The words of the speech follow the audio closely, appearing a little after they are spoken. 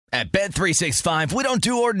At Bet365, we don't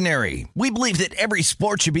do ordinary. We believe that every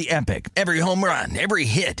sport should be epic. Every home run, every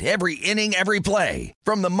hit, every inning, every play.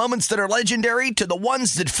 From the moments that are legendary to the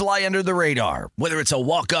ones that fly under the radar. Whether it's a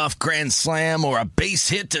walk-off grand slam or a base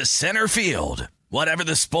hit to center field. Whatever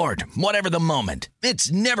the sport, whatever the moment.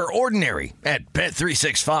 It's never ordinary at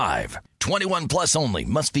Bet365. 21 plus only.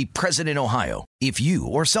 Must be present in Ohio. If you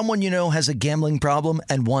or someone you know has a gambling problem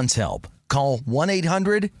and wants help, call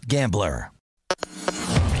 1-800-GAMBLER.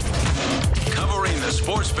 Covering the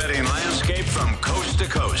sports betting landscape from coast to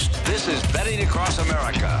coast. This is Betting Across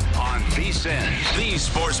America on VSiN, the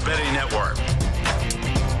Sports Betting Network.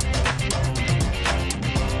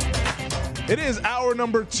 It is hour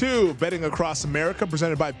number 2, Betting Across America,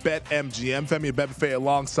 presented by BetMGM. Femi Abebefe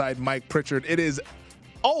alongside Mike Pritchard. It is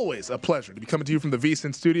always a pleasure to be coming to you from the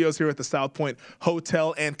VSiN studios here at the South Point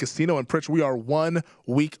Hotel and Casino. And Pritch, we are 1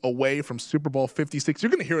 week away from Super Bowl 56.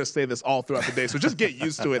 You're going to hear us say this all throughout the day, so just get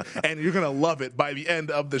used to it, and you're going to love it by the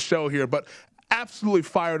end of the show here. But absolutely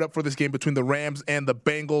fired up for this game between the Rams and the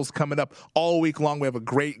Bengals coming up all week long. We have a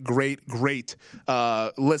great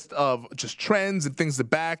list of just trends and things to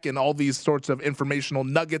back and all these sorts of informational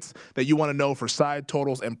nuggets that you want to know for side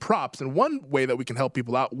totals and props. And one way that we can help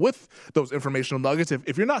people out with those informational nuggets,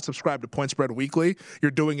 if you're not subscribed to Point Spread Weekly, you're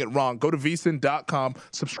doing it wrong. Go to vsin.com,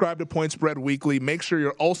 subscribe to Point Spread Weekly. Make sure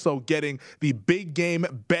you're also getting the big game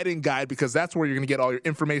betting guide, because that's where you're going to get all your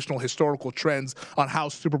informational historical trends on how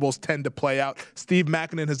Super Bowls tend to play out. Steve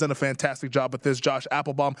Makinen has done a fantastic job with this. Josh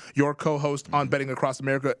Applebaum, your co-host on Betting Across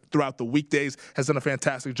America throughout the weekdays, has done a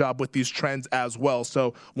fantastic job with these trends as well.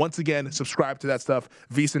 So once again, subscribe to that stuff,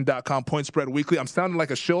 vsin.com, Point Spread Weekly. I'm sounding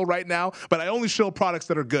like a shill right now, but I only shill products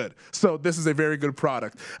that are good. So this is a very good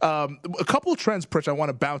product. A couple of trends, Pritch, I want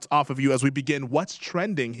to bounce off of you as we begin What's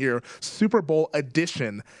Trending here, Super Bowl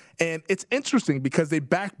edition. And it's interesting because they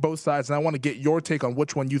back both sides, and I want to get your take on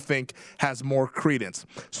which one you think has more credence.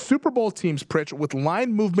 Super Bowl teams, Pritch, with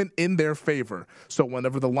line movement in their favor. So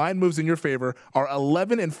whenever the line moves in your favor, are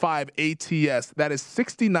 11-5 ATS. That is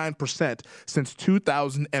 69% since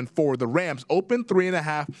 2004. The Rams open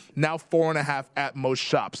 3.5, now 4.5 at most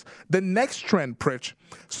shops. The next trend, Pritch,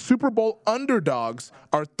 Super Bowl underdogs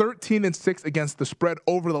are 13-6 against the spread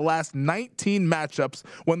over the last 19 matchups.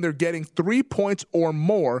 When they're getting 3 points or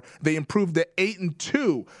more, they improved to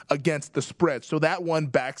 8-2 against the spread. So that one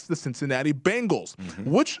backs the Cincinnati Bengals.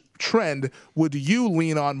 Mm-hmm. Which trend would you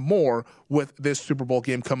lean on more with this Super Bowl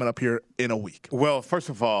game coming up here in a week? Well, first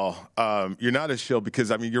of all, you're not a shill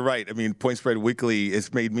because, you're right. Point Spread Weekly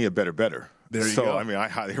has made me a better. There you go. I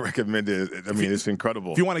highly recommend it. It's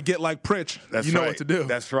incredible. If you want to get like Pritch, you know what to do.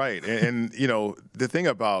 That's right. And the thing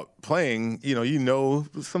about playing, you know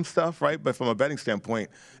some stuff, right? But from a betting standpoint,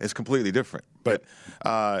 it's completely different. But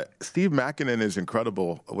Steve Makinen is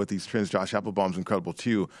incredible with these trends. Josh Applebaum's incredible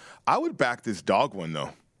too. I would back this dog one, though,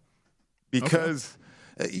 because,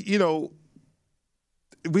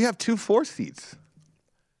 we have 2 4 seeds.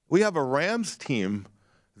 We have a Rams team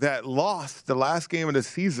that lost the last game of the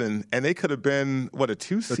season, and they could have been, a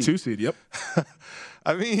 2 seed? A 2 seed, yep.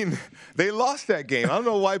 They lost that game. I don't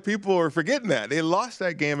know why people are forgetting that. They lost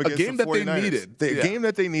that game against the 49ers. A game that they needed. The game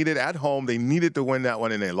that they needed at home. They needed to win that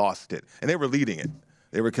one, and they lost it. And they were leading it.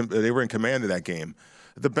 They were in command of that game.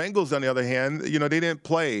 The Bengals, on the other hand, they didn't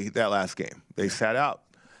play that last game. They sat out.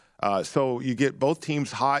 So you get both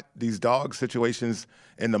teams hot, these dog situations,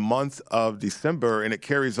 in the month of December, and it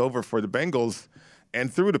carries over for the Bengals.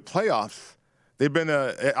 And through the playoffs, they've been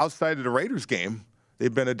outside of the Raiders game.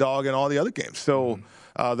 They've been a dog in all the other games. So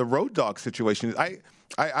the road dog situation,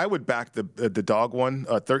 I would back the dog one,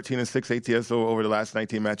 13-6 ATS over the last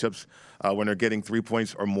 19 matchups. When they're getting 3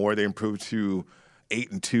 points or more, they improve to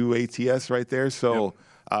 8-2 ATS right there. So,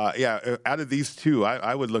 out of these two,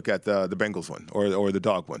 I would look at the Bengals one or the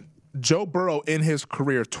dog one. Joe Burrow in his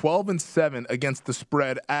career, 12-7 against the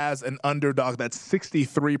spread as an underdog. That's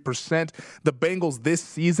 63%. The Bengals this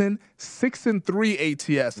season,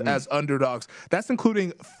 6-3 ATS as underdogs. That's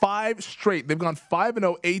including 5 straight. They've gone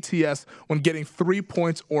 5-0 ATS when getting 3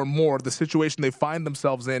 points or more, the situation they find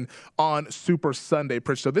themselves in on Super Sunday,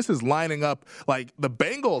 Pritch. So this is lining up like the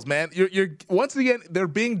Bengals, man. You're once again, they're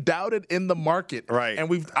being doubted in the market. Right.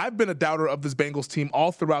 And I've been a doubter of this Bengals team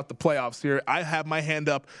all throughout the playoffs here. I have my hand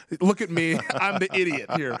up. Look at me. I'm the idiot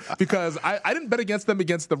here because I didn't bet against them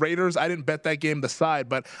against the Raiders. I didn't bet that game the side,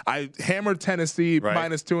 but I hammered Tennessee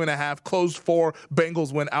 -2.5, closed 4,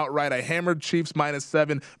 Bengals win outright. I hammered Chiefs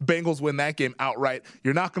 -7, Bengals win that game outright.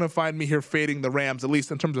 You're not going to find me here fading the Rams, at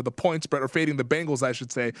least in terms of the point spread, or fading the Bengals, I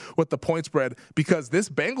should say, with the point spread, because this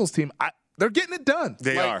Bengals team, they're getting it done.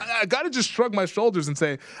 They are. I got to just shrug my shoulders and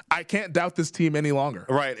say, I can't doubt this team any longer.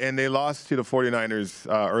 Right, and they lost to the 49ers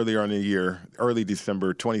earlier in the year, early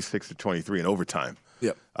December, 26-23 in overtime.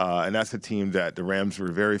 Yep. And that's a team that the Rams were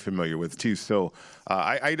very familiar with, too. So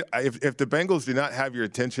if the Bengals do not have your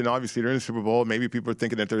attention, obviously they're in the Super Bowl. Maybe people are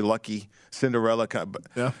thinking that they're lucky, Cinderella. But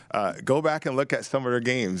go back and look at some of their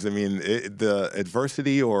games. I mean, the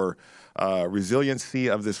adversity or resiliency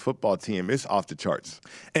of this football team is off the charts.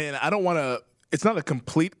 And I don't want to – it's not a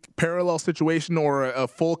complete parallel situation or a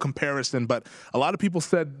full comparison, but a lot of people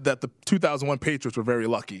said that the 2001 Patriots were very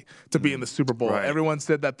lucky to be in the Super Bowl. Right. Everyone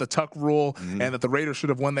said that the Tuck rule and that the Raiders should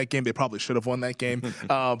have won that game. They probably should have won that game.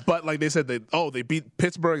 But like they said, they beat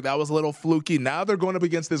Pittsburgh. That was a little fluky. Now they're going up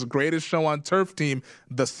against this greatest show on turf team,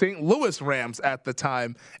 the St. Louis Rams at the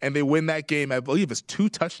time, and they win that game. I believe it's 2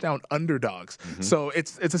 touchdown underdogs. So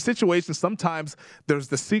it's a situation. Sometimes there's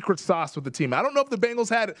the secret sauce with the team. I don't know if the Bengals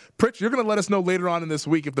had it. Pritch, you're going to let us know later on in this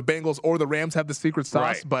week if the Bengals or the Rams have the secret sauce,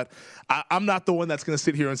 right. But I'm not the one that's going to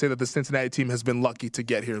sit here and say that the Cincinnati team has been lucky to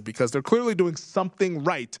get here because they're clearly doing something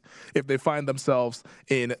right if they find themselves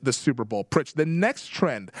in the Super Bowl. Pritch, the next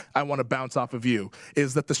trend I want to bounce off of you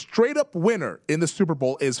is that the straight-up winner in the Super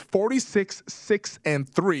Bowl is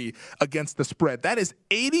 46-6-3 against the spread. That is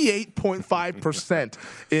 88.5%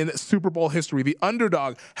 in Super Bowl history. The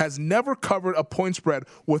underdog has never covered a point spread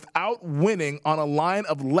without winning on a line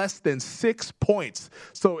of less than 6 points.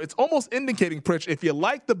 So it's almost indicating, Pritch, if you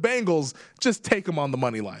like the Bengals, just take them on the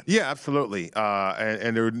money line. Yeah, absolutely.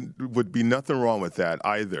 And there would be nothing wrong with that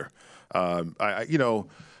either.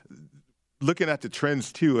 Looking at the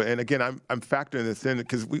trends too, and again, I'm factoring this in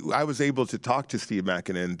because I was able to talk to Steve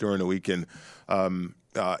Makinen during the weekend.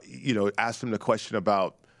 Asked him the question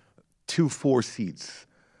about 2-4 seeds.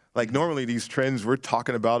 Like normally these trends, we're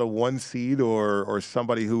talking about a 1 seed or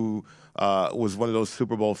somebody who was one of those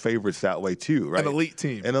Super Bowl favorites that way too, right? An elite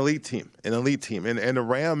team. And the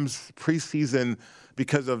Rams preseason,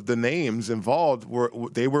 because of the names involved,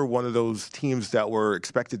 they were one of those teams that were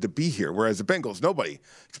expected to be here, whereas the Bengals, nobody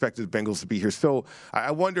expected the Bengals to be here. So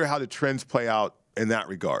I wonder how the trends play out in that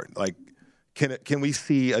regard. Like, can we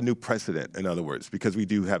see a new precedent, in other words, because we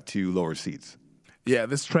do have 2 lower seeds? Yeah,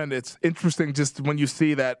 this trend, it's interesting just when you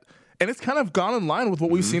see that. And it's kind of gone in line with what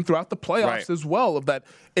we've seen throughout the playoffs as well, of that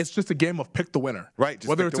it's just a game of pick the winner. Right. Just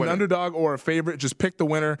whether it's an underdog or a favorite, just pick the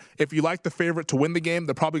winner. If you like the favorite to win the game,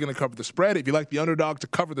 they're probably going to cover the spread. If you like the underdog to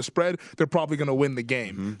cover the spread, they're probably going to win the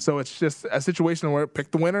game. So it's just a situation where pick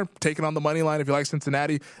the winner, take it on the money line. If you like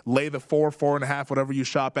Cincinnati, lay the 4.5, whatever you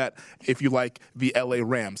shop at, if you like the LA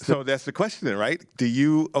Rams. So that's the question then, right? Do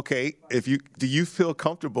you feel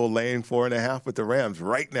comfortable laying 4.5 with the Rams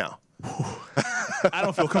right now? I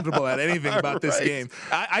don't feel comfortable at anything about this game.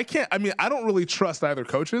 I can't. I mean, I don't really trust either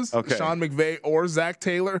coaches, Sean McVay or Zach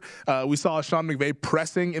Taylor. We saw Sean McVay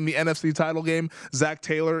pressing in the NFC title game. Zach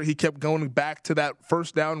Taylor, he kept going back to that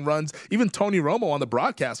first down runs. Even Tony Romo on the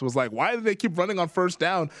broadcast was like, why do they keep running on first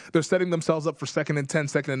down? They're setting themselves up for 2nd and 10,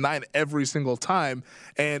 2nd and 9 every single time.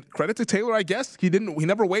 And credit to Taylor, I guess. He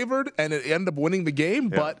never wavered, and it ended up winning the game.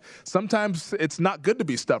 Yeah. But sometimes it's not good to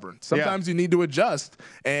be stubborn. Sometimes you need to adjust,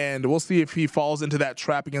 and we'll see if he falls into that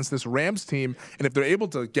trap against this Rams team and if they're able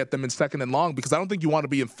to get them in 2nd and long, because I don't think you want to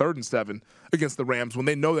be in 3rd and 7 against the Rams when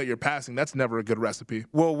they know that you're passing. That's never a good recipe.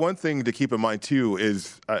 Well, one thing to keep in mind, too,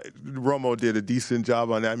 is Romo did a decent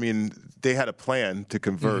job on that. I mean, they had a plan to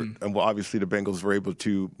convert, and obviously the Bengals were able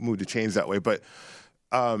to move the chains that way. But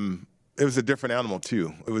it was a different animal,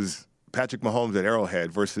 too. It was Patrick Mahomes at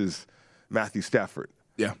Arrowhead versus Matthew Stafford.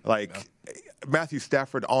 Yeah. Matthew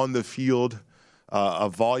Stafford on the field, a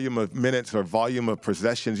volume of minutes or volume of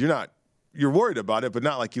possessions, you're worried about it, but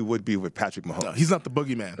not like you would be with Patrick Mahomes. No, he's not the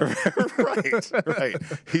boogeyman. Right.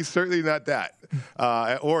 He's certainly not that,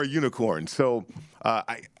 or a unicorn. So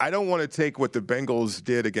I don't want to take what the Bengals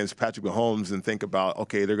did against Patrick Mahomes and think about,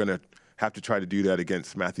 okay, they're going to have to try to do that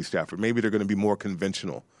against Matthew Stafford. Maybe they're going to be more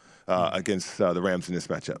conventional against the Rams in this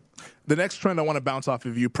matchup. The next trend I want to bounce off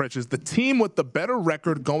of you, Pritch, is the team with the better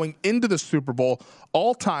record going into the Super Bowl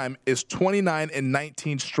all time is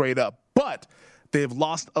 29-19 straight up. But they've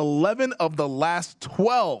lost 11 of the last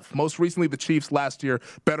 12. Most recently, the Chiefs last year,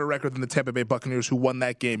 better record than the Tampa Bay Buccaneers, who won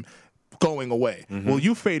that game going away. Will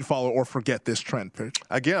you fade, follow, or forget this trend, Pritch?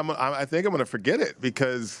 Again, I think I'm going to forget it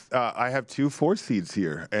because I have 2 4 seeds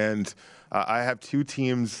here, and I have 2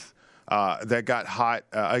 teams that got hot.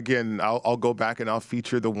 Again, I'll go back and I'll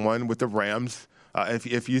feature the one with the Rams.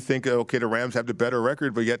 If you think, okay, the Rams have the better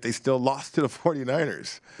record, but yet they still lost to the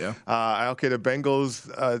 49ers. Yeah. Okay, the Bengals,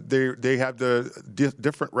 they have the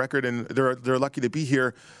different record, and they're lucky to be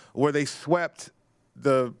here, where they swept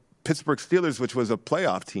the Pittsburgh Steelers, which was a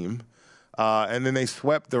playoff team. And then they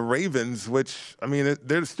swept the Ravens, which, I mean,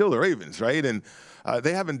 they're still the Ravens, right? And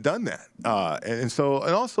they haven't done that.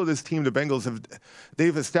 And also this team, the Bengals,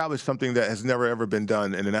 they've established something that has never, ever been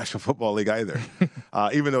done in the National Football League either,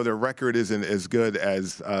 even though their record isn't as good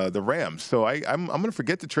as the Rams. So I'm going to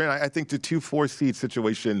forget the trend. I think the 2-4 seed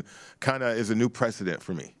situation kind of is a new precedent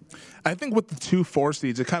for me. I think with the 2-4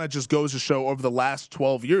 seeds, it kind of just goes to show over the last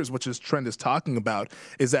 12 years, which this trend is talking about,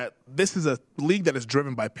 is that this is a league that is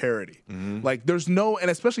driven by parity. Like there's no,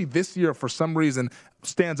 and especially this year for some reason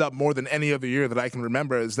stands out more than any other year that I can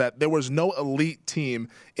remember, is that there was no elite team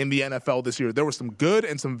in the NFL this year. There were some good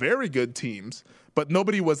and some very good teams, but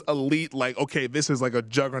nobody was elite, like, okay, this is like a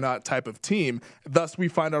juggernaut type of team. Thus, we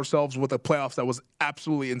find ourselves with a playoffs that was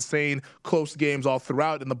absolutely insane, close games all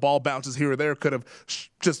throughout, and the ball bounces here or there could have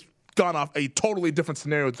just gone off a totally different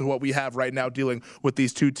scenario to what we have right now dealing with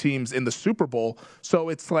these two teams in the Super Bowl. So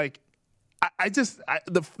it's like,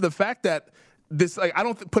 the fact that this, like, I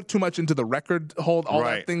don't put too much into the record hold, all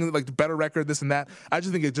that thing, like the better record, this and that. I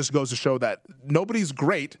just think it just goes to show that nobody's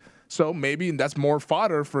great. So maybe that's more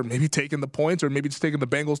fodder for maybe taking the points or maybe just taking the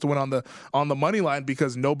Bengals to win on the money line,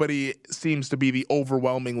 because nobody seems to be the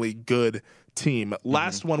overwhelmingly good team.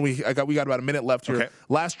 Last one, we got about a minute left here. Okay.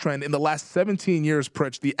 Last trend, in the last 17 years,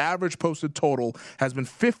 Pritch, the average posted total has been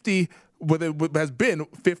 50 to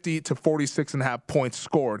 46.5 points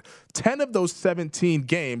scored. 10 of those 17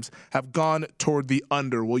 games have gone toward the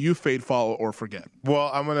under. Will you fade, follow, or forget?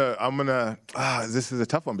 Well, I'm gonna. This is a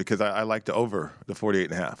tough one because I like to over the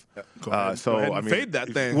 48.5. Yeah, go ahead and fade that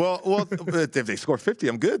thing. Well, if they score 50,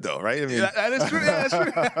 I'm good though, right? I mean, that is true. Yeah, that's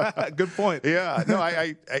true. Good point. Yeah, no,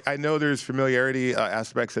 I know there's familiarity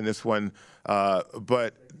aspects in this one,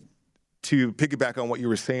 but to piggyback on what you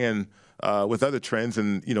were saying with other trends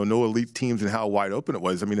and no elite teams and how wide open it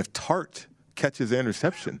was. I mean, if Tart catches the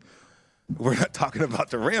interception, we're not talking about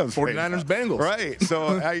the Rams. 49ers, Bengals. Right.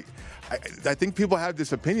 So I think people have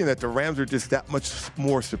this opinion that the Rams are just that much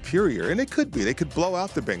more superior. And they could be. They could blow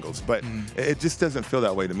out the Bengals. But it just doesn't feel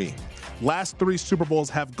that way to me. Last 3 Super Bowls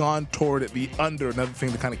have gone toward the under. Another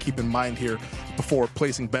thing to kind of keep in mind here before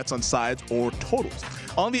placing bets on sides or totals.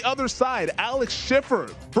 On the other side, Alex Schiffer,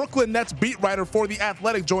 Brooklyn Nets beat writer for The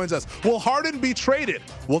Athletic, joins us. Will Harden be traded?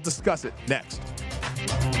 We'll discuss it next.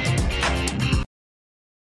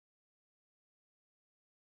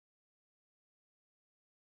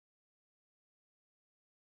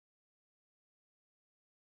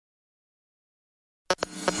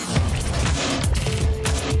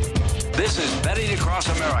 This is Betting Across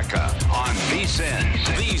America on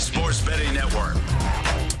VSiN, the Sports Betting Network.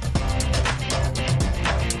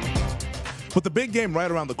 With the big game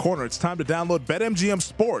right around the corner, it's time to download BetMGM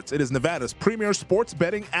Sports. It is Nevada's premier sports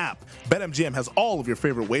betting app. BetMGM has all of your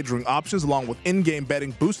favorite wagering options, along with in-game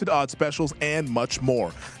betting, boosted odds specials, and much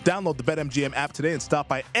more. Download the BetMGM app today and stop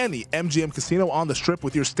by any MGM casino on the Strip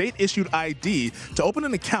with your state-issued ID to open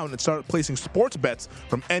an account and start placing sports bets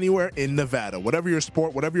from anywhere in Nevada. Whatever your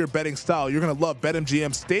sport, whatever your betting style, you're going to love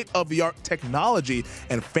BetMGM's state-of-the-art technology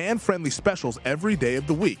and fan-friendly specials every day of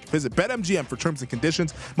the week. Visit BetMGM for terms and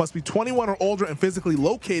conditions. Must be 21 or older and physically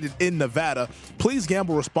located in Nevada. Please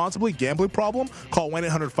gamble responsibly. Gambling problem? Call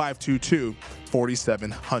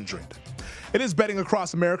 1-800-522-4700. It is Betting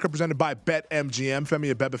Across America, presented by BetMGM.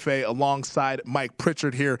 Femi Abebefe alongside Mike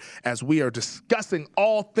Pritchard here as we are discussing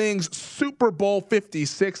all things Super Bowl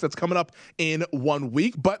 56 that's coming up in 1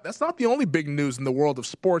 week. But that's not the only big news in the world of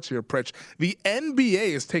sports here, Pritch. The NBA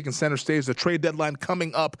is taking center stage, the trade deadline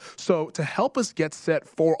coming up. So to help us get set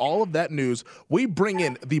for all of that news, we bring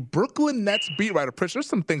in the Brooklyn Nets beat writer. Pritch, there's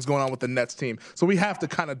some things going on with the Nets team, so we have to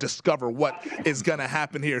kind of discover what is going to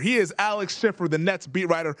happen here. He is Alex Schiffer, the Nets beat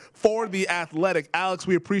writer for The Athletic. Alex,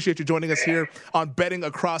 we appreciate you joining us here on Betting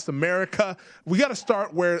Across America. We got to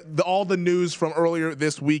start where all the news from earlier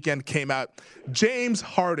this weekend came out. James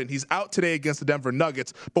Harden, he's out today against the Denver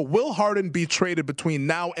Nuggets, but will Harden be traded between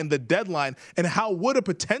now and the deadline, and how would a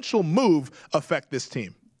potential move affect this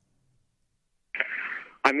team?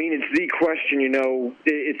 I mean, it's the question,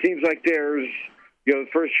 It seems like there's, the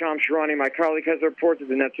first Shams Charania, my colleague, has reported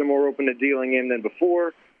the Nets are more open to dealing him than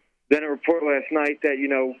before. Then a report last night that,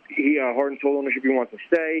 Harden told ownership he wants to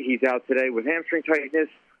stay. He's out today with hamstring tightness.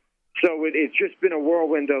 So it's just been a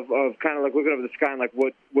whirlwind of kind of like looking over the sky and like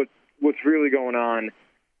what's really going on.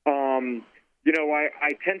 I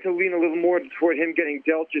tend to lean a little more toward him getting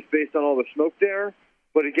dealt just based on all the smoke there.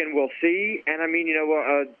 But again, we'll see. And I mean,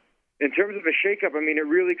 in terms of a shakeup, I mean, it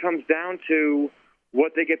really comes down to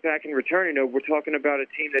what they get back in return. We're talking about a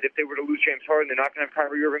team that if they were to lose James Harden, they're not going to have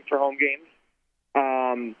Kyrie Irving for home games.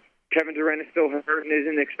 Kevin Durant is still hurt and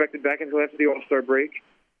isn't expected back until after the All-Star break.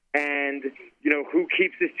 And, who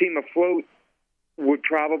keeps this team afloat would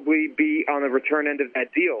probably be on the return end of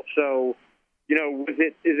that deal. So, is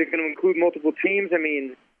it going to include multiple teams? I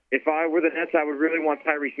mean, if I were the Nets, I would really want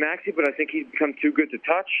Tyrese Maxey, but I think he's become too good to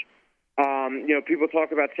touch. People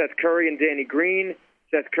talk about Seth Curry and Danny Green.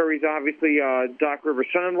 Seth Curry's obviously Doc Rivers'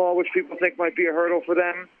 son-in-law, which people think might be a hurdle for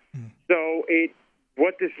them. So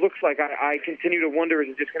what this looks like, I continue to wonder, is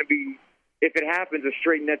it just going to be, if it happens, a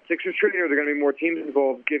straight Nets Sixers trade, or are there going to be more teams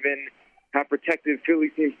involved given how protective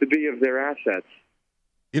Philly seems to be of their assets?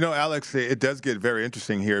 Alex, it does get very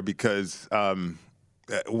interesting here because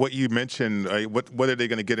what you mentioned, what are they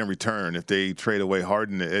going to get in return if they trade away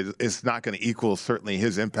Harden? It's not going to equal certainly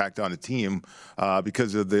his impact on the team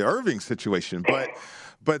because of the Irving situation.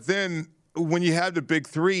 But then when you have the big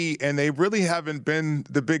three, and they really haven't been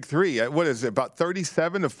the big three, what is it, about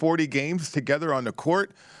 37 to 40 games together on the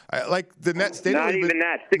court? Like the Nets, they not don't even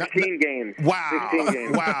that. 16 games. Wow. 16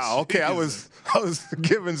 games. Wow. Okay, I was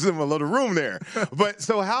giving them a little room there. But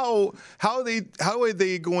so how are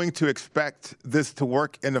they going to expect this to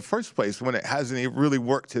work in the first place when it hasn't really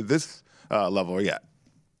worked to this level yet?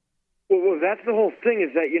 Well, that's the whole thing.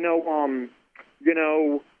 Is that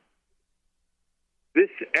this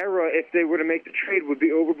era, if they were to make the trade, would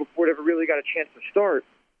be over before it ever really got a chance to start.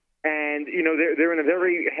 And they're in a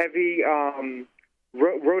very heavy.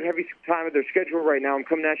 Road heavy time of their schedule right now. I'm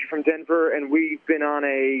coming at you from Denver, and we've been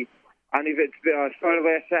started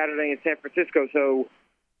last Saturday in San Francisco, so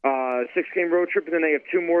 6-game road trip, and then they have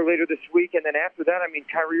 2 more later this week, and then after that,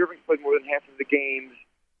 Kyrie Irving's played more than half of the games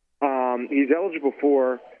he's eligible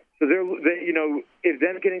for. So if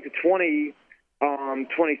them getting to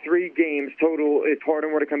 23 games total, if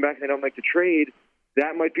Harden were to come back and they don't make the trade,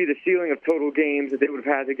 that might be the ceiling of total games that they would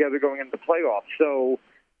have had together going into the playoffs. So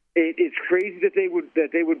it's crazy that they would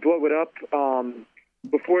blow it up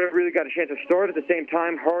before it really got a chance to start. At the same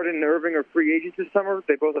time, Harden and Irving are free agents this summer.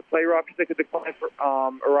 They both have player options they could decline for,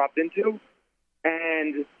 or opt into.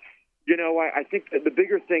 And I think that the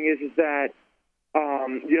bigger thing is that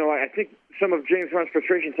I think some of James Harden's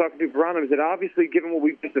frustration talking to people around him is that obviously, given what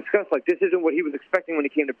we've just discussed, like this isn't what he was expecting when he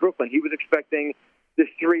came to Brooklyn. He was expecting this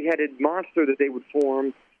 3-headed monster that they would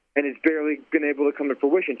form, and it's barely been able to come to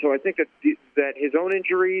fruition. So I think that his own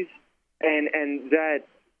injuries and that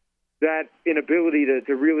inability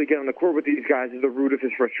to really get on the court with these guys is the root of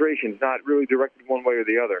his frustrations, not really directed one way or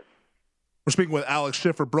the other. We're speaking with Alex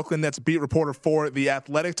Schiffer, Brooklyn Nets beat reporter for The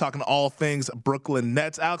Athletic, talking all things Brooklyn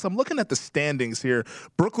Nets. Alex, I'm looking at the standings here.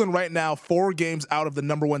 Brooklyn right now 4 games out of the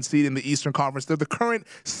number 1 seed in the Eastern Conference. They're the current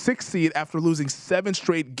 6th seed after losing 7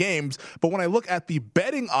 straight games. But when I look at the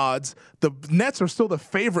betting odds, the Nets are still the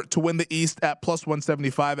favorite to win the East at plus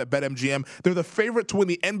 175 at BetMGM. They're the favorite to win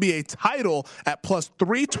the NBA title at plus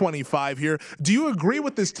 325 here. Do you agree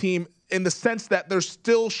with this team in the sense that there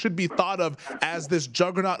still should be thought of as this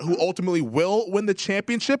juggernaut who ultimately will win the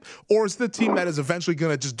championship, or is the team that is eventually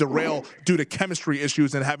going to just derail due to chemistry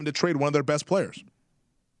issues and having to trade one of their best players?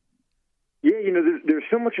 Yeah, there's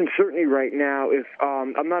so much uncertainty right now. If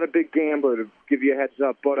I'm not a big gambler, to give you a heads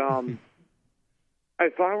up, but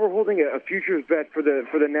if I were holding a futures bet for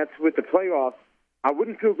the Nets with the playoffs, I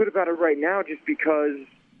wouldn't feel good about it right now just because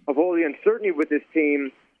of all the uncertainty with this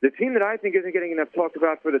team. The team that I think isn't getting enough talked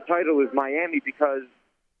about for the title is Miami because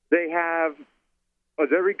they have a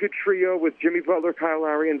very good trio with Jimmy Butler, Kyle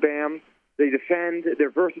Lowry, and Bam. They defend, they're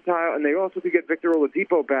versatile, and they also could get Victor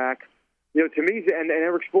Oladipo back. To me, and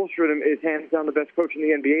Eric Spoelstra is hands down the best coach in the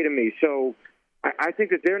NBA to me. So I think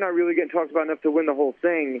that they're not really getting talked about enough to win the whole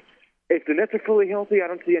thing. If the Nets are fully healthy, I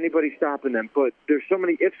don't see anybody stopping them. But there's so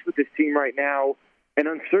many ifs with this team right now, and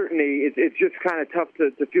uncertainty, it's just kind of tough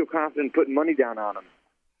to feel confident putting money down on them.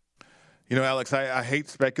 Alex, I hate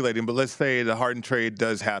speculating, but let's say the Harden trade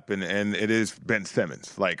does happen and it is Ben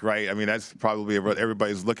Simmons, right? That's probably what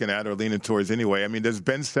everybody's looking at or leaning towards anyway. Does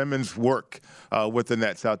Ben Simmons work with the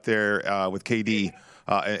Nets out there with KD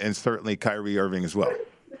and certainly Kyrie Irving as well?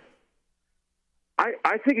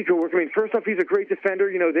 I think it could work. First off, he's a great defender.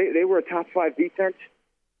 They were a top 5 defense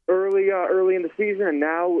early in the season, and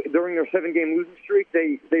now during their 7-game losing streak,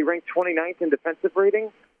 they ranked 29th in defensive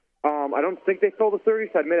rating. I don't think they fell to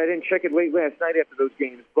 30th. I admit I didn't check it late last night after those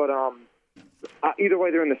games, but either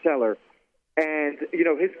way, they're in the cellar. And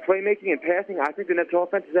his playmaking and passing, I think the Nets'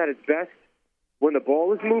 offense is at its best when the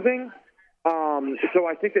ball is moving. So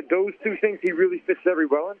I think that those 2 things he really fits very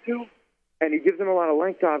well into, and he gives them a lot of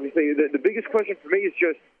length. Obviously, the biggest question for me is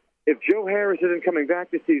just if Joe Harris isn't coming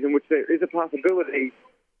back this season, which there is a possibility.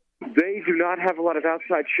 They do not have a lot of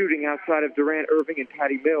outside shooting outside of Durant, Irving, and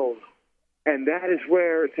Patty Mills. And that is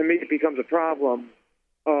where, to me, it becomes a problem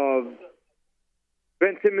of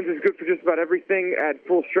Ben Simmons is good for just about everything at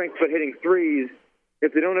full strength, but hitting threes.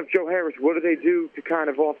 If they don't have Joe Harris, what do they do to kind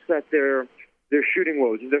of offset their shooting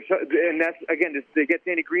woes? And that's, again, they get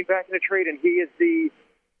Danny Green back in the trade, and he is the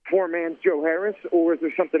poor man's Joe Harris, or is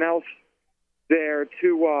there something else there is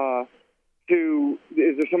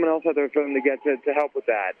there someone else out there for them to get to help with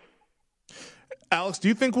that? Alex, do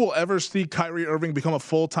you think we'll ever see Kyrie Irving become a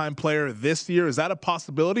full-time player this year? Is that a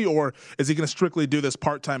possibility, or is he going to strictly do this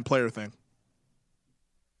part-time player thing?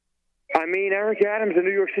 I mean, Eric Adams, the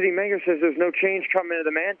New York City mayor, says there's no change coming to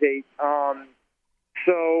the mandate.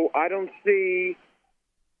 So I don't see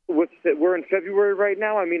we're in February right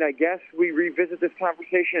now. I mean, I guess we revisit this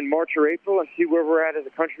conversation in March or April and see where we're at as a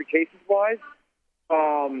country cases-wise.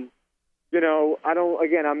 I'm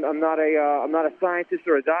not a scientist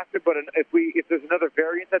or a doctor, but if there's another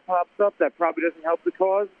variant that pops up, that probably doesn't help the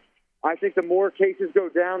cause. I think the more cases go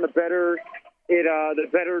down, the better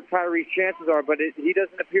Kyrie's chances are. But he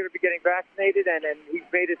doesn't appear to be getting vaccinated, and he's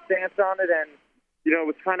made his stance on it, and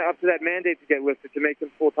it's kind of up to that mandate to get lifted to make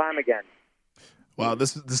him full time again. Wow,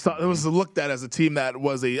 this was looked at as a team that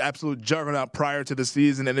was a absolute juggernaut prior to the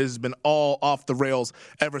season, and it has been all off the rails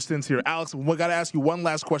ever since here. Alex, we got to ask you one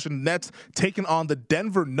last question. Nets taking on the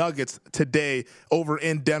Denver Nuggets today over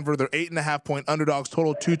in Denver. They're 8.5-point underdogs,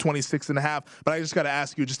 total 226.5. But I just got to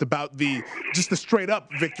ask you just about the straight up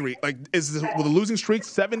victory. Like, with a losing streak,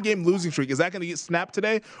 7-game losing streak, is that going to get snapped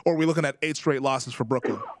today, or are we looking at 8 straight losses for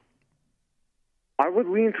Brooklyn? I would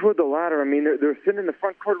lean toward the latter. I mean, they're sitting in the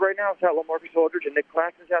front court right now without LaMarcus Aldridge, and Nick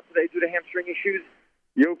Claxton's out today due to hamstring issues.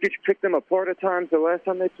 Jokic picked them apart at times the last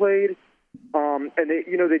time they played, and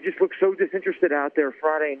they just look so disinterested out there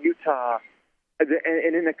Friday in Utah,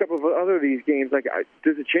 and in a couple of other of these games. Like,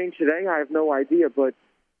 does it change today? I have no idea, but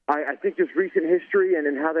I think just recent history and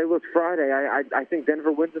in how they looked Friday, I think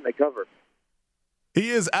Denver wins and they cover. He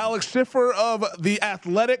is Alex Schiffer of The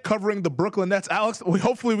Athletic, covering the Brooklyn Nets. Alex,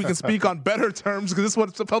 hopefully we can speak on better terms, because this one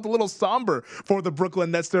felt a little somber for the Brooklyn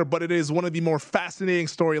Nets there, but it is one of the more fascinating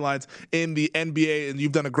storylines in the NBA, and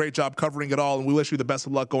you've done a great job covering it all, and we wish you the best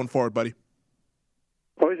of luck going forward, buddy.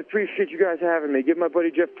 Always appreciate you guys having me. Give my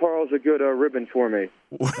buddy Jeff Parles a good ribbon for me.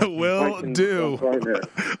 Will do.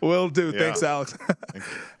 Will do. Yeah. Thanks, Alex.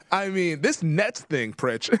 I mean, this Nets thing,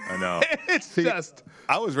 Pritch. I know. It's just.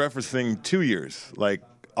 I was referencing 2 years, like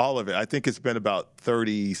all of it. I think it's been about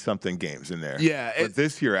 30-something games in there. Yeah. But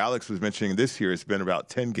this year, Alex was mentioning this year, it's been about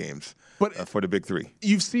 10 games for the big three.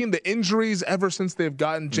 You've seen the injuries ever since they've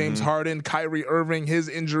gotten James Harden, Kyrie Irving, his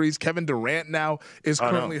injuries. Kevin Durant now is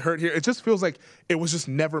currently hurt here. It just feels like it was just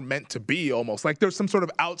never meant to be, almost. Like there's some sort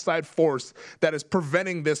of outside force that is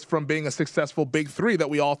preventing this from being a successful big three that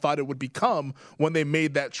we all thought it would become when they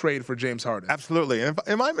made that trade for James Harden. Absolutely. And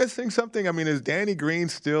am I missing something? I mean, is Danny Green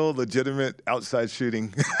still legitimate outside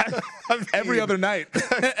shooting? I mean, every other night.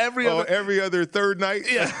 every other third night?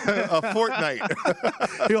 Yeah. A fortnight.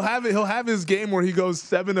 He'll have his game where he goes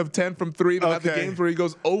 7 of 10 from 3. They'll have the games where he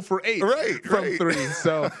goes 0 for 8 from 3.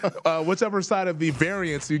 So whichever side of the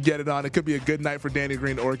variance you get it on, it could be a good night for Danny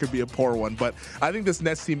Green or it could be a poor one. But I think this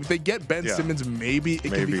Nets team, if they get Ben Simmons, maybe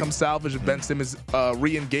it can become salvage. If Ben Simmons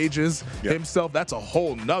re-engages himself, that's a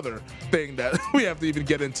whole nother thing that we have to even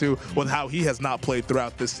get into with how he has not played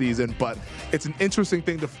throughout this season. But it's an interesting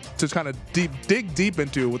thing to kind of dig deep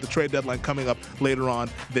into with the trade deadline coming up later on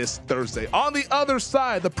this Thursday. On the other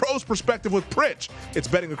side, the pros perspective with Pritch. It's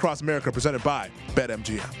Betting Across America, presented by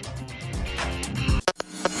BetMGM.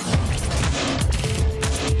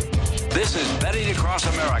 This is Betting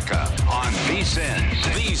Across America on VSiN,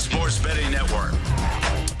 the Sports Betting Network.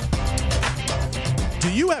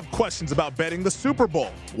 Do you have questions about betting the Super Bowl?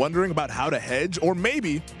 Wondering about how to hedge? Or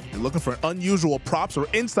maybe you're looking for unusual props or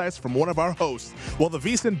insights from one of our hosts? Well, the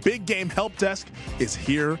VSiN Big Game Help Desk is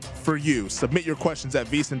here for you. Submit your questions at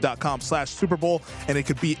VSiN.com/Super Bowl, and it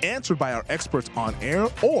could be answered by our experts on air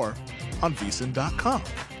or on VSiN.com.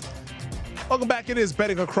 Welcome back. It is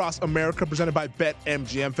Betting Across America, presented by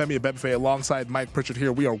BetMGM. Femi Abebefe alongside Mike Pritchard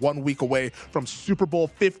here. We are 1 week away from Super Bowl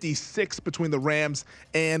 56 between the Rams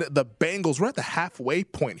and the Bengals. We're at the halfway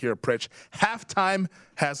point here, Pritch. Halftime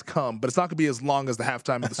has come, but it's not going to be as long as the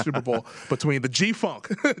halftime of the Super Bowl between the G-Funk,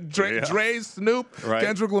 Dre, Snoop,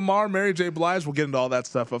 Kendrick Lamar, Mary J. Blige. We'll get into all that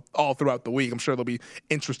stuff all throughout the week. I'm sure there'll be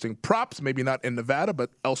interesting props, maybe not in Nevada, but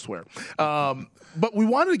elsewhere. But we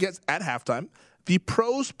wanted to get at halftime the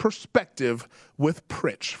pros perspective with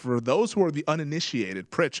Pritch. For those who are the uninitiated,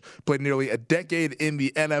 Pritch played nearly a decade in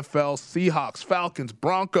the NFL, Seahawks, Falcons,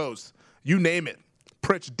 Broncos, you name it.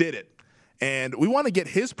 Pritch did it. and we want to get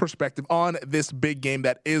his perspective on this big game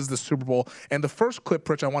that is the Super Bowl. And the first clip,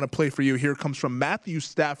 Pritch, I want to play for you here comes from Matthew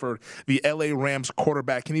Stafford, the LA Rams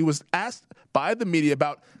quarterback, and he was asked by the media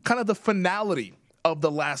about kind of the finality of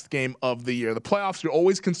the last game of the year. The playoffs, you're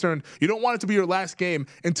always concerned. You don't want it to be your last game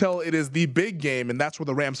until it is the big game, and that's where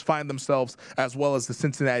the Rams find themselves, as well as the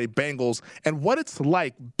Cincinnati Bengals, and what it's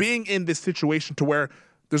like being in this situation to where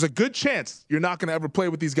there's a good chance you're not going to ever play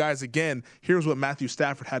with these guys again. Here's what Matthew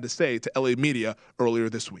Stafford had to say to LA media earlier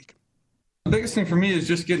this week. The biggest thing for me is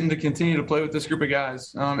just getting to continue to play with this group of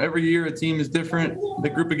guys. Every year a team is different. The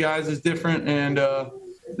group of guys is different, and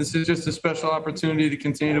this is just a special opportunity to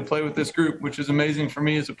continue to play with this group, which is amazing for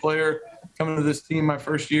me as a player coming to this team my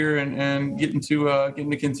first year and getting to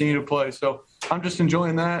continue to play. So I'm just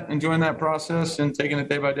enjoying that process and taking it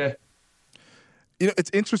day by day. You know,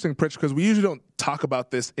 it's interesting, Pritch, because we usually don't talk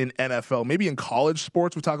about this in NFL. Maybe in college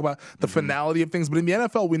sports we talk about the finality of things, but in the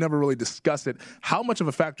NFL we never really discuss it. How much of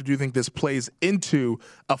a factor do you think this plays into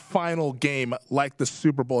a final game like the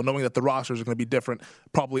Super Bowl, knowing that the rosters are going to be different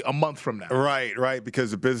probably a month from now? Right,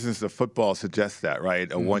 because the business of football suggests that,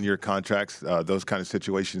 right? One-year contracts, those kind of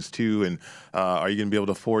situations too, and are you going to be able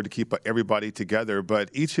to afford to keep everybody together?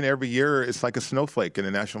 But each and every year it's like a snowflake in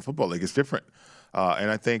the National Football League. It's different.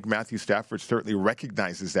 And I think Matthew Stafford certainly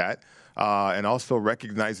recognizes that and also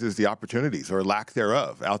recognizes the opportunities or lack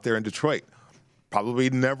thereof out there in Detroit. Probably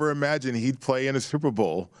never imagined he'd play in a Super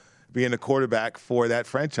Bowl being a quarterback for that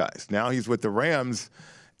franchise. Now he's with the Rams,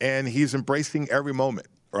 and he's embracing every moment,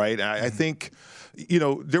 right? I think,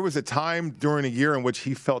 there was a time during a year in which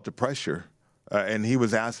he felt the pressure. And he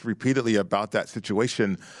was asked repeatedly about that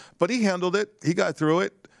situation. But he handled it. He got through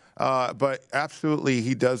it. But absolutely,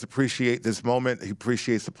 he does appreciate this moment. He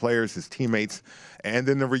appreciates the players, his teammates, and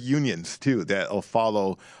then the reunions, too, that will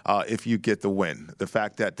follow if you get the win. The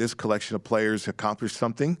fact that this collection of players accomplished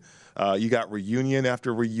something. You got reunion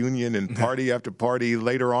after reunion and party after party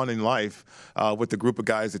later on in life with the group of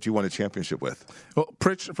guys that you won a championship with. Well,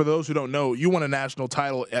 Pritch, for those who don't know, you won a national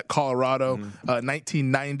title at Colorado.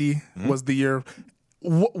 1990 was the year.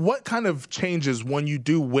 What kind of changes when you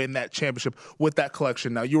do win that championship with that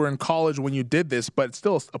collection? Now, you were in college when you did this, but it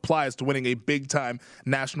still applies to winning a big-time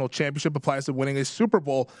national championship, applies to winning a Super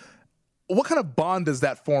Bowl. What kind of bond does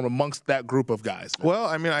that form amongst that group of guys? Well,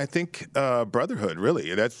 I mean, I think brotherhood,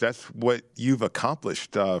 really. That's what you've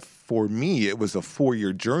accomplished. For me, it was a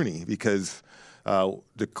 4-year journey because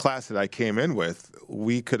the class that I came in with,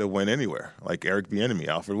 we could have went anywhere, like Eric Bieniemy,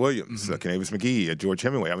 Alfred Williams, Kanavis McGee, George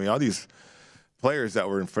Hemingway. I mean, all these players that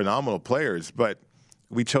were phenomenal players, but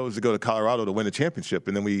we chose to go to Colorado to win a championship,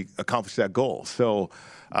 and then we accomplished that goal. So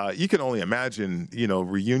you can only imagine,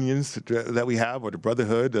 reunions that we have, or the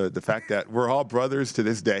brotherhood, the fact that we're all brothers to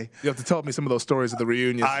this day. You have to tell me some of those stories of the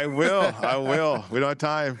reunions. I will. We don't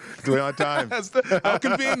have time. How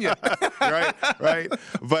convenient. Right.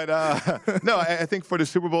 But no, I think for the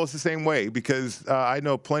Super Bowl it's the same way, because I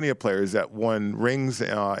know plenty of players that won rings in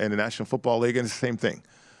the National Football League, and it's the same thing.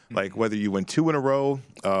 Like whether you win 2 in a row,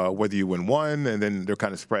 whether you win 1, and then they're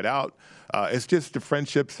kind of spread out. It's just the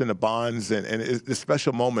friendships and the bonds and the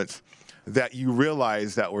special moments that you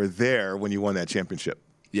realize that were there when you won that championship.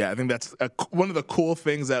 Yeah, I think that's one of the cool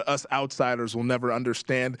things that us outsiders will never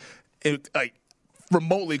understand.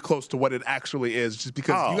 Remotely close to what it actually is, just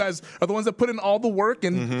because you guys are the ones that put in all the work,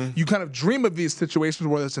 and you kind of dream of these situations,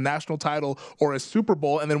 whether it's a national title or a Super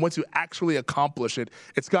Bowl, and then once you actually accomplish it,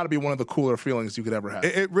 it's got to be one of the cooler feelings you could ever have.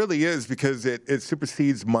 It really is, because it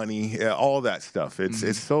supersedes money, all that stuff.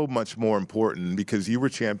 It's so much more important because you were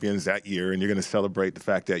champions that year, and you're going to celebrate the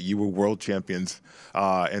fact that you were world champions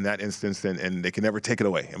in that instance, and they can never take it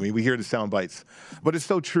away. I mean, we hear the sound bites, but it's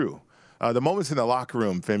so true. The moments in the locker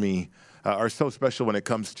room, Femi, are so special when it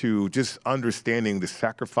comes to just understanding the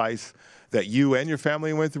sacrifice that you and your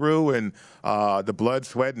family went through, and the blood,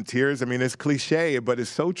 sweat, and tears. I mean, it's cliche, but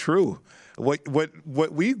it's so true. What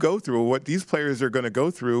we go through, what these players are going to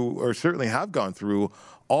go through, or certainly have gone through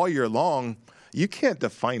all year long, you can't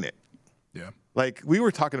define it. Yeah. Like, we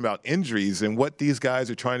were talking about injuries and what these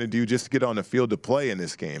guys are trying to do just to get on the field to play in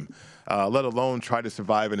this game, let alone try to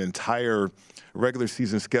survive an entire regular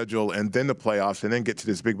season schedule and then the playoffs and then get to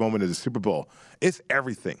this big moment of the Super Bowl. It's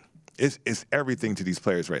everything. It's everything to these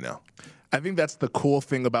players right now. I think that's the cool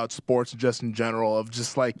thing about sports just in general, of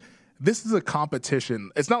just like this is a competition.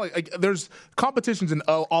 It's not like there's competitions in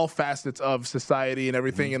all facets of society and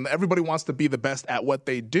everything, and everybody wants to be the best at what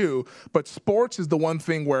they do. But sports is the one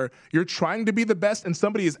thing where you're trying to be the best, and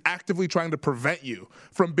somebody is actively trying to prevent you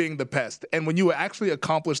from being the best. And when you actually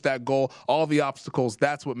accomplish that goal, all the obstacles,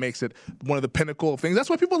 that's what makes it one of the pinnacle of things. That's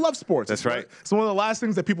why people love sports. That's right. It's one of the last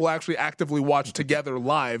things that people actually actively watch together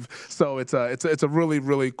live. So it's a really,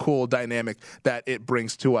 really cool dynamic that it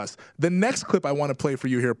brings to us. The next clip I want to play for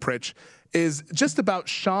you here, Pritch, is just about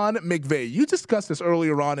Sean McVay. You discussed this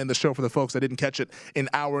earlier on in the show for the folks that didn't catch it in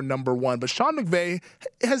hour number 1, but Sean McVay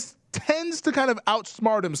tends to kind of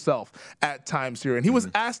outsmart himself at times here. And he was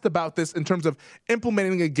asked about this in terms of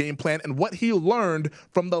implementing a game plan and what he learned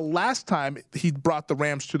from the last time he brought the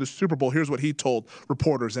Rams to the Super Bowl. Here's what he told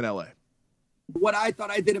reporters in LA. What I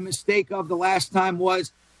thought I did a mistake of the last time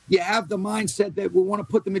was you have the mindset that we want to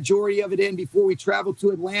put the majority of it in before we travel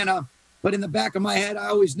to Atlanta. But in the back of my head, I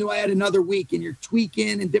always knew I had another week, and you're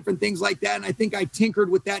tweaking and different things like that. And I think I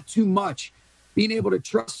tinkered with that too much. Being able to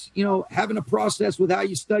trust, having a process with how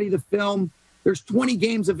you study the film. There's 20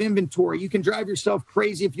 games of inventory. You can drive yourself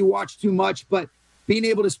crazy if you watch too much, but being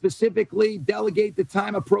able to specifically delegate the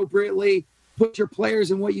time appropriately, put your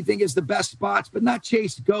players in what you think is the best spots, but not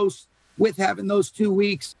chase ghosts with having those 2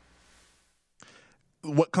 weeks.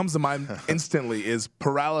 What comes to mind instantly is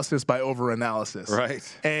paralysis by overanalysis. Right.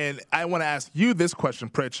 And I want to ask you this question,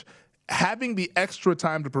 Pritch. Having the extra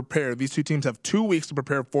time to prepare, these two teams have 2 weeks to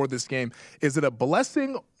prepare for this game. Is it a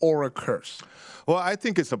blessing or a curse? Well, I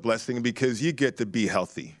think it's a blessing because you get to be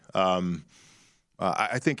healthy.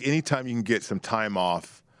 I think anytime you can get some time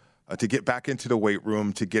off to get back into the weight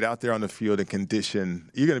room, to get out there on the field and condition,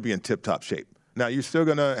 you're going to be in tip-top shape. Now, you're still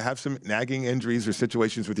going to have some nagging injuries or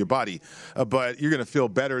situations with your body, but you're going to feel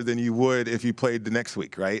better than you would if you played the next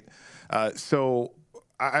week, right? So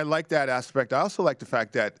I like that aspect. I also like the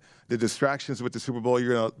fact that the distractions with the Super Bowl,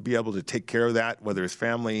 you're going to be able to take care of that, whether it's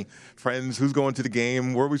family, friends, who's going to the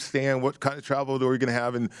game, where we stand, what kind of travel are we going to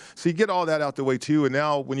have. And so you get all that out the way, too. And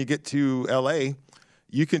now when you get to L.A.,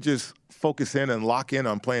 you can just focus in and lock in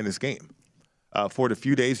on playing this game. For the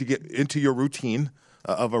few days you get into your routine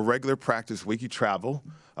of a regular practice week, you travel.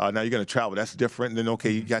 Now you're going to travel. That's different. And then,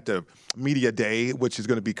 okay, you got the media day, which is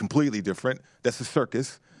going to be completely different. That's a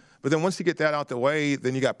circus. But then once you get that out the way,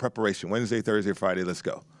 then you got preparation. Wednesday, Thursday, Friday, let's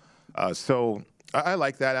go. So I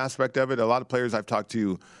like that aspect of it. A lot of players I've talked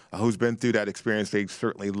to who's been through that experience, they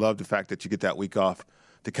certainly love the fact that you get that week off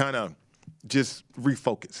to kind of just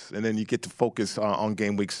refocus. And then you get to focus on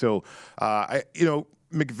game week. So,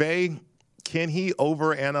 McVay, can he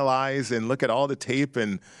overanalyze and look at all the tape?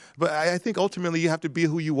 But I think ultimately you have to be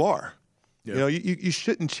who you are. Yeah. You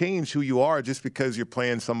shouldn't change who you are just because you're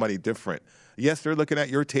playing somebody different. Yes, they're looking at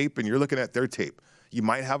your tape and you're looking at their tape. You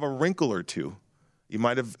might have a wrinkle or two. You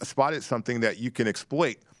might have spotted something that you can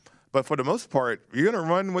exploit. But for the most part, you're going to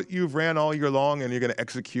run what you've ran all year long, and you're going to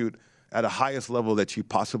execute at the highest level that you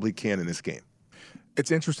possibly can in this game.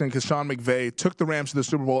 It's interesting because Sean McVay took the Rams to the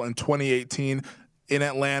Super Bowl in 2018. In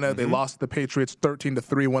Atlanta, they lost to the Patriots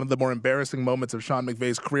 13-3, one of the more embarrassing moments of Sean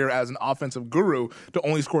McVay's career as an offensive guru, to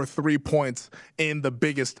only score 3 points in the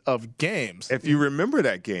biggest of games. If you remember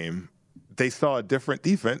that game, they saw a different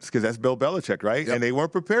defense because that's Bill Belichick, right? Yep. And they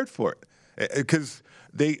weren't prepared for it because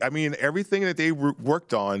everything that they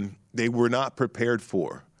worked on, they were not prepared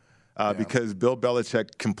for because Bill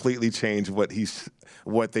Belichick completely changed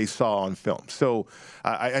what they saw on film. So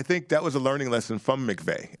I think that was a learning lesson from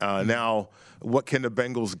McVay. Now, what can the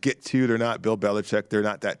Bengals get to? They're not Bill Belichick. They're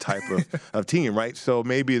not that type of team, right? So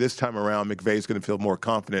maybe this time around, McVay's going to feel more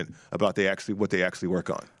confident about what they actually work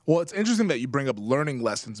on. Well, it's interesting that you bring up learning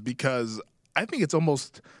lessons because I think it's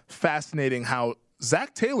almost fascinating how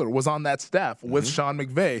Zach Taylor was on that staff with Sean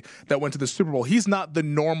McVay that went to the Super Bowl. He's not the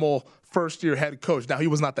normal first-year head coach. Now, he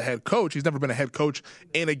was not the head coach. He's never been a head coach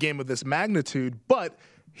in a game of this magnitude, but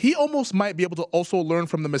he almost might be able to also learn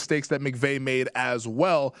from the mistakes that McVay made as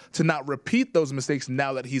well to not repeat those mistakes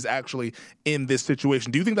now that he's actually in this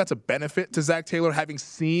situation. Do you think that's a benefit to Zach Taylor, having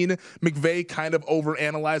seen McVay kind of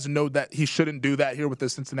overanalyze and know that he shouldn't do that here with the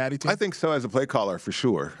Cincinnati team? I think so as a play caller, for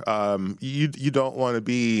sure. You don't want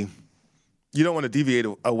to deviate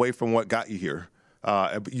away from what got you here.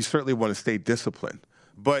 But you certainly want to stay disciplined.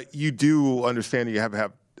 But you do understand that you have to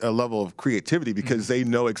have a level of creativity because they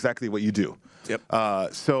know exactly what you do. Yep.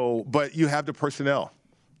 But you have the personnel.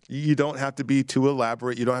 You don't have to be too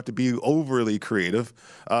elaborate. You don't have to be overly creative.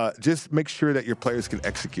 Just make sure that your players can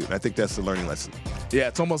execute. And I think that's the learning lesson. Yeah,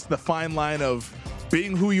 it's almost the fine line of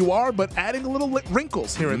being who you are, but adding a little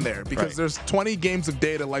wrinkles here and there, because there's 20 games of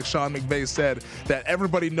data, like Sean McVay said, that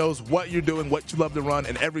everybody knows what you're doing, what you love to run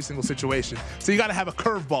in every single situation. So you got to have a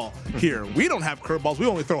curveball here. We don't have curveballs. We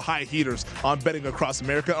only throw high heaters on Betting Across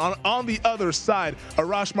America. On the other side,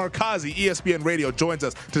 Arash Markazi, ESPN Radio, joins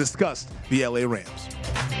us to discuss the LA Rams.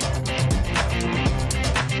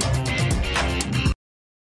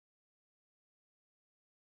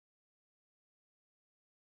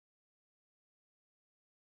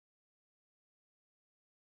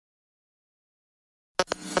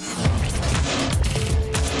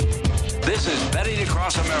 This is Betting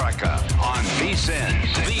Across America on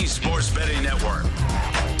VSiN, the Sports Betting Network.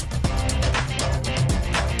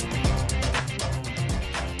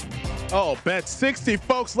 Oh, bet 60,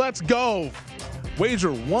 folks. Let's go. Wager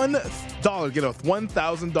 $1, get a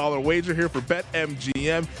 $1,000 wager here for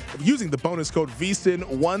BetMGM using the bonus code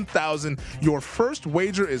VSiN1000. Your first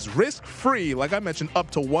wager is risk-free, like I mentioned,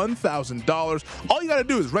 up to $1,000. All you got to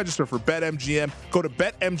do is register for BetMGM. Go to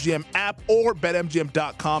BetMGM app or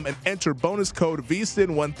BetMGM.com and enter bonus code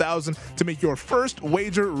VSiN1000 to make your first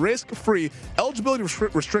wager risk-free. Eligibility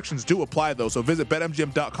restrictions do apply, though, so visit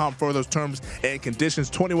BetMGM.com for those terms and conditions.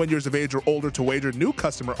 21 years of age or older to wager. New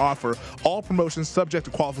customer offer. All promotions subject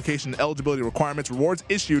to qualification and eligibility requirements. Rewards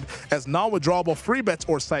issued as non-withdrawable free bets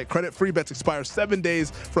or site credit. Free bets expire 7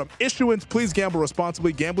 days from issuance. Please gamble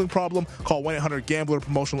responsibly. Gambling problem? Call 1-800-GAMBLER.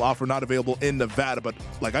 Promotional offer not available in Nevada. But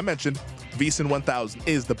like I mentioned, VSiN1000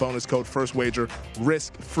 is the bonus code. First wager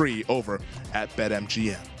risk-free over at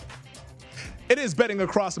BetMGM. It is Betting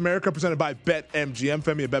Across America, presented by BetMGM.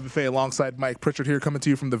 Femi Abebefe alongside Mike Pritchard here, coming to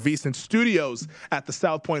you from the VSiN studios at the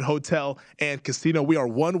South Point Hotel and Casino. We are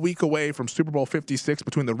 1 week away from Super Bowl 56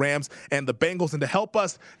 between the Rams and the Bengals. And to help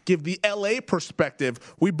us give the LA perspective,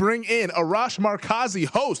 we bring in Arash Markazi,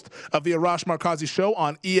 host of the Arash Markazi Show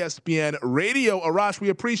on ESPN Radio. Arash, we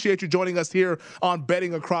appreciate you joining us here on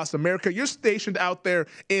Betting Across America. You're stationed out there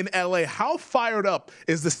in LA. How fired up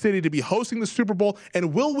is the city to be hosting the Super Bowl,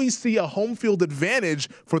 and will we see a home field advantage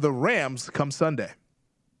for the Rams come Sunday?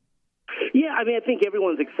 Yeah, I mean, I think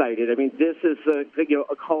everyone's excited. I mean, this is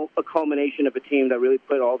a culmination of a team that really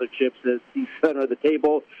put all their chips at the center of the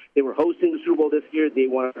table. They were hosting the Super Bowl this year. They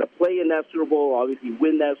wanted to play in that Super Bowl, obviously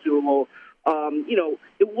win that Super Bowl.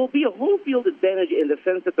 It will be a home field advantage in the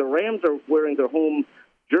sense that the Rams are wearing their home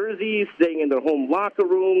jerseys, staying in their home locker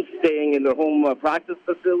rooms, staying in their home practice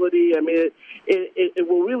facility. I mean, it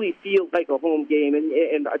will really feel like a home game,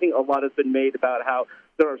 and I think a lot has been made about how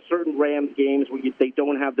there are certain Rams games where they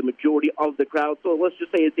don't have the majority of the crowd. So let's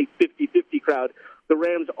just say it's a 50-50 crowd. The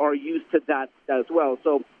Rams are used to that as well.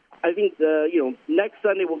 So I think next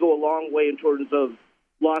Sunday will go a long way in terms of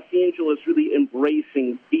Los Angeles really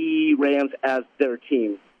embracing the Rams as their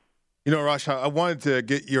team. You know, Arash, I wanted to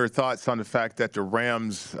get your thoughts on the fact that the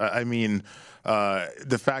Rams,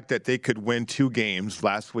 the fact that they could win 2 games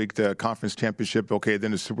last week, the conference championship, then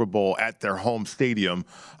the Super Bowl at their home stadium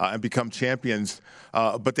and become champions.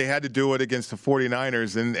 But they had to do it against the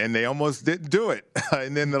 49ers, and they almost didn't do it.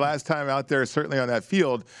 And then the last time out there, certainly on that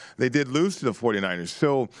field, they did lose to the 49ers.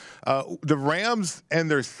 So the Rams and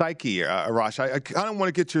their psyche, Arash, I kind of want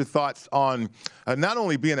to get your thoughts on not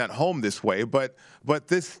only being at home this way, but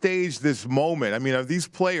this stage, this moment. I mean, of these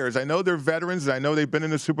players, I know they're veterans. I know they've been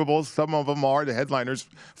in the Super Bowl. Some of them are the headliners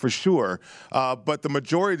for sure. But the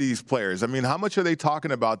majority of these players, I mean, how much are they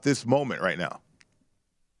talking about this moment right now?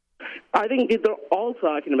 I think they're all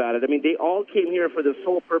talking about it. I mean, they all came here for the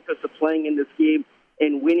sole purpose of playing in this game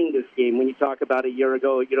and winning this game. When you talk about a year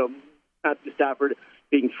ago, Matthew Stafford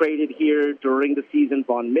being traded here during the season,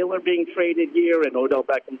 Von Miller being traded here, and Odell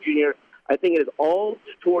Beckham Jr., I think it is all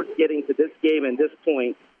towards getting to this game and this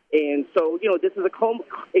point. And so, this is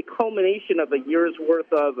a culmination of a year's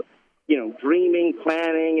worth of, dreaming,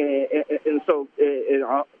 planning. And so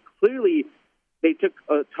clearly they took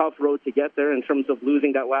a tough road to get there in terms of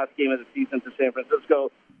losing that last game of the season to San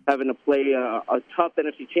Francisco, having to play a tough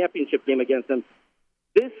NFC Championship game against them.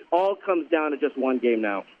 This all comes down to just one game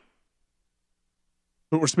now.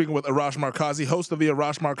 We're speaking with Arash Markazi, host of the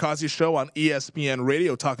Arash Markazi Show on ESPN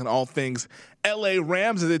Radio, talking all things LA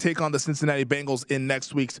Rams as they take on the Cincinnati Bengals in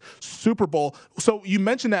next week's Super Bowl. So you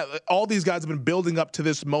mentioned that all these guys have been building up to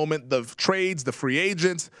this moment, the trades, the free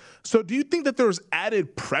agents. So do you think that there's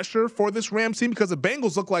added pressure for this Rams team? Because the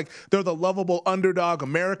Bengals look like they're the lovable underdog.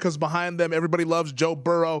 America's behind them. Everybody loves Joe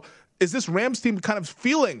Burrow. Is this Rams team kind of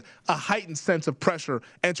feeling a heightened sense of pressure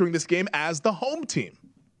entering this game as the home team?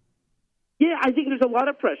 Yeah, I think there's a lot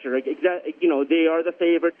of pressure. They are the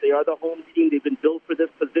favorites. They are the home team. They've been built for this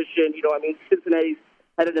position. Cincinnati's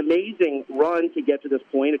had an amazing run to get to this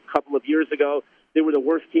point a couple of years ago. They were the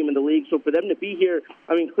worst team in the league. So for them to be here,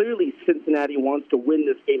 I mean, clearly Cincinnati wants to win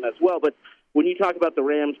this game as well. But when you talk about the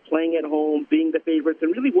Rams playing at home, being the favorites,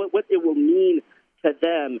 and really what it will mean to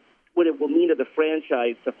them, what it will mean to the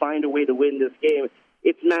franchise to find a way to win this game,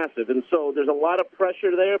 it's massive. And so there's a lot of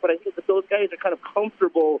pressure there, but I think that those guys are kind of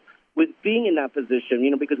comfortable with being in that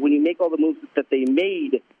position, because when you make all the moves that they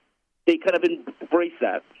made, they kind of embrace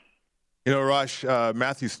that. Rush,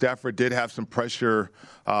 Matthew Stafford did have some pressure,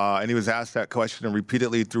 and he was asked that question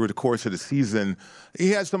repeatedly through the course of the season.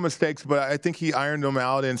 He had some mistakes, but I think he ironed them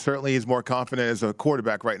out, and certainly he's more confident as a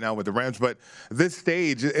quarterback right now with the Rams. But this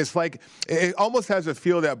stage, it's like it almost has a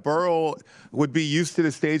feel that Burrow would be used to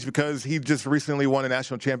the stage because he just recently won a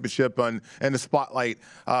national championship and the spotlight.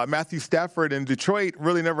 Matthew Stafford in Detroit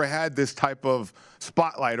really never had this type of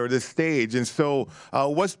spotlight or this stage. And so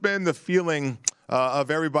what's been the feeling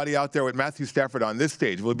of everybody out there with Matthew Stafford on this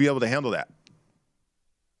stage? Will he be able to handle that?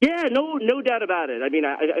 Yeah, no doubt about it. I mean,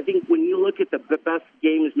 I think when you look at the best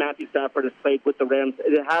games Matthew Stafford has played with the Rams,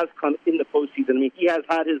 it has come in the postseason. I mean, he has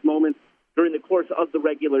had his moments during the course of the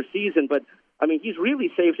regular season, but, I mean, he's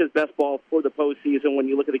really saved his best ball for the postseason when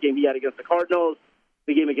you look at the game he had against the Cardinals,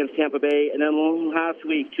 the game against Tampa Bay, and then last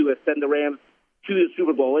week to send the Rams to the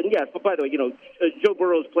Super Bowl. And, yes, but by the way, Joe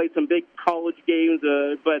Burrow's played some big college games,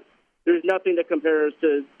 but there's nothing that compares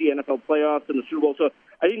to the NFL playoffs and the Super Bowl. So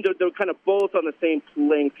I think they're kind of both on the same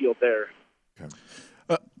playing field there. Okay.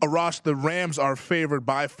 Arash, the Rams are favored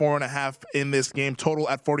by 4.5 in this game, total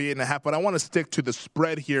at 48.5. But I want to stick to the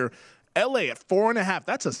spread here. LA at 4.5.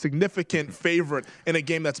 That's a significant favorite in a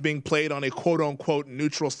game that's being played on a quote-unquote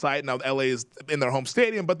neutral site. Now, LA is in their home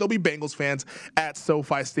stadium, but there'll be Bengals fans at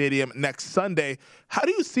SoFi Stadium next Sunday. How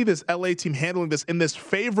do you see this LA team handling this in this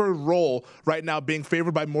favored role right now, being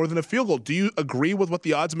favored by more than a field goal? Do you agree with what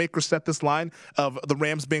the odds makers set this line of the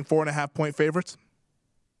Rams being 4.5-point favorites?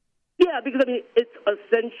 Yeah, because, I mean, it's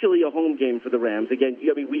essentially a home game for the Rams. Again,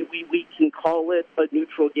 I mean, we can call it a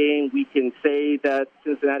neutral game. We can say that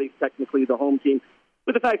Cincinnati's technically the home team.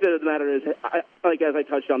 But the fact of the matter is, as I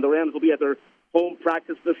touched on, the Rams will be at their home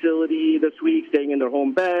practice facility this week, staying in their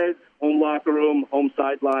home beds, home locker room, home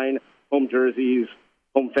sideline, home jerseys,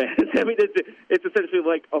 home fans. I mean, it's essentially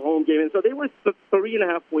like a home game. And so they were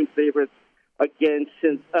 3.5-point favorites against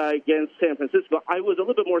San Francisco. I was a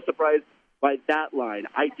little bit more surprised by that line.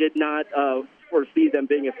 I did not foresee them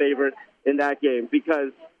being a favorite in that game because,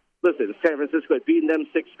 listen, San Francisco had beaten them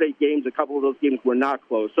 6 straight games. A couple of those games were not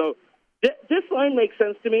close. So this line makes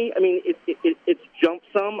sense to me. I mean, it's jumped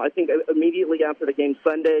some. I think immediately after the game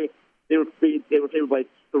Sunday, they were favored by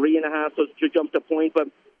 3.5, so it jumped a point. But,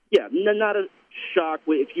 yeah, not a shock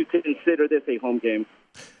if you consider this a home game.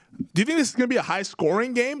 Do you think this is going to be a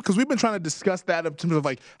high-scoring game? Because we've been trying to discuss that in terms of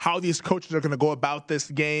like how these coaches are going to go about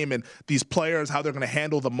this game and these players, how they're going to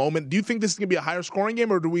handle the moment. Do you think this is going to be a higher-scoring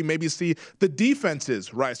game, or do we maybe see the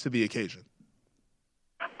defenses rise to the occasion?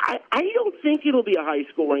 I don't think it'll be a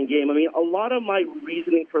high-scoring game. I mean, a lot of my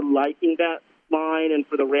reasoning for liking that line and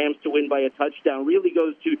for the Rams to win by a touchdown really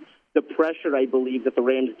goes to the pressure, I believe, that the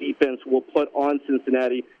Rams defense will put on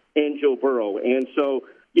Cincinnati and Joe Burrow. And so,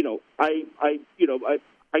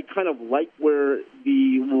 I kind of like where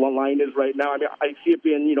the line is right now. I mean, I see it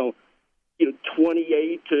being,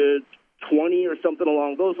 28 to 20 or something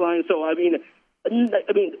along those lines. So, I mean,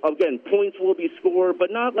 again, points will be scored,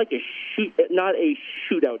 but not like not a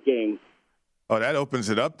shootout game. Oh, that opens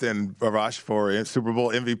it up then, Arash, for a Super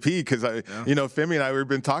Bowl MVP because, Femi and I, we've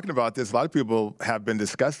been talking about this. A lot of people have been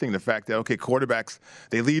discussing the fact that, okay, quarterbacks,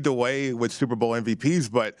 they lead the way with Super Bowl MVPs,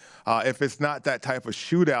 but if it's not that type of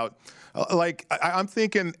shootout, I'm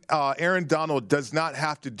thinking Aaron Donald does not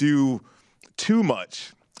have to do too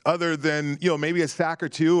much other than, maybe a sack or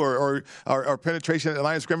two or penetration at the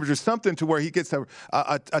line of scrimmage or something to where he gets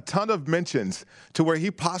a ton of mentions to where he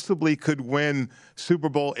possibly could win Super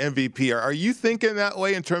Bowl MVP. Are you thinking that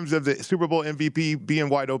way in terms of the Super Bowl MVP being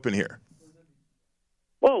wide open here?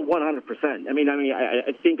 Well, 100%.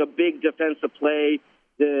 I think a big defensive play,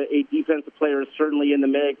 a defensive player is certainly in the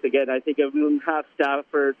mix. Again, I think if we have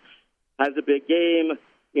Stafford has a big game,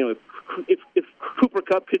 if Cooper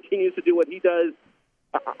Kupp continues to do what he does,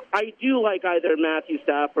 I do like either Matthew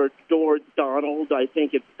Stafford or Donald. I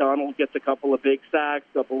think if Donald gets a couple of big sacks,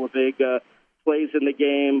 a couple of big plays in the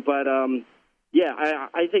game. But,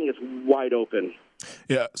 I think it's wide open.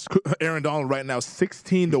 Yeah, Aaron Donald right now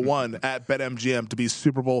 16-1 at BetMGM to be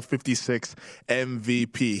Super Bowl 56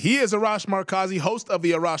 MVP. He is Arash Markazi, host of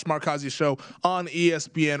the Arash Markazi Show on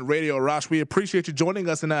ESPN Radio. Arash, we appreciate you joining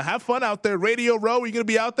us, and have fun out there. Radio Row, are you going to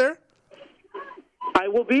be out there? I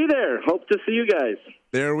will be there. Hope to see you guys.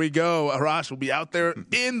 There we go. Arash will be out there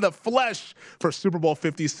in the flesh for Super Bowl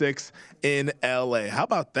 56 in L.A. How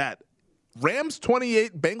about that? Rams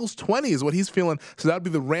 28, Bengals 20 is what he's feeling. So that would be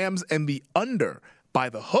the Rams and the under by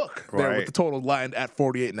the hook there with the total line at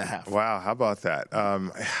 48.5. Wow, how about that?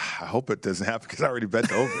 I hope it doesn't happen because I already bet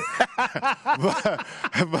the over.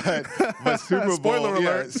 but Super Bowl, Spoiler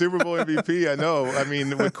alert. Super Bowl MVP, I know. I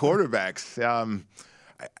mean, with quarterbacks,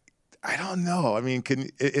 I don't know. I mean,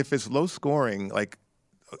 if it's low scoring, like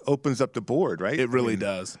opens up the board, right? It really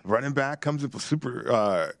does. Running back comes up with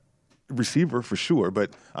super receiver for sure,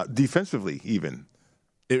 but defensively even.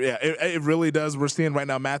 It really does. We're seeing right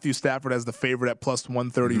now Matthew Stafford as the favorite at plus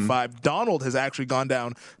 135. Donald has actually gone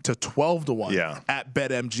down to 12-1 at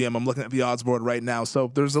BetMGM. I'm looking at the odds board right now. So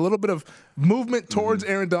there's a little bit of movement towards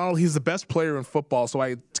Aaron Donald. He's the best player in football, so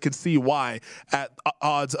I can see why at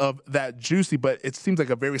odds of that juicy, but it seems like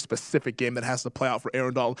a very specific game that has to play out for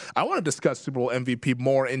Aaron Donald. I want to discuss Super Bowl MVP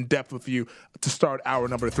more in depth with you to start hour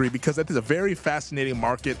number 3 because that is a very fascinating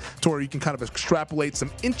market to where you can kind of extrapolate some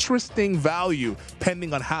interesting value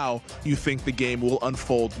pending on how you think the game will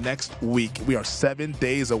unfold next week. We are 7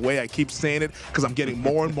 days away. I keep saying it because I'm getting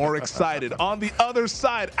more and more excited. On the other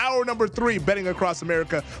side, hour number 3, Betting Across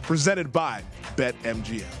America, presented by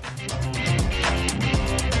BetMGM.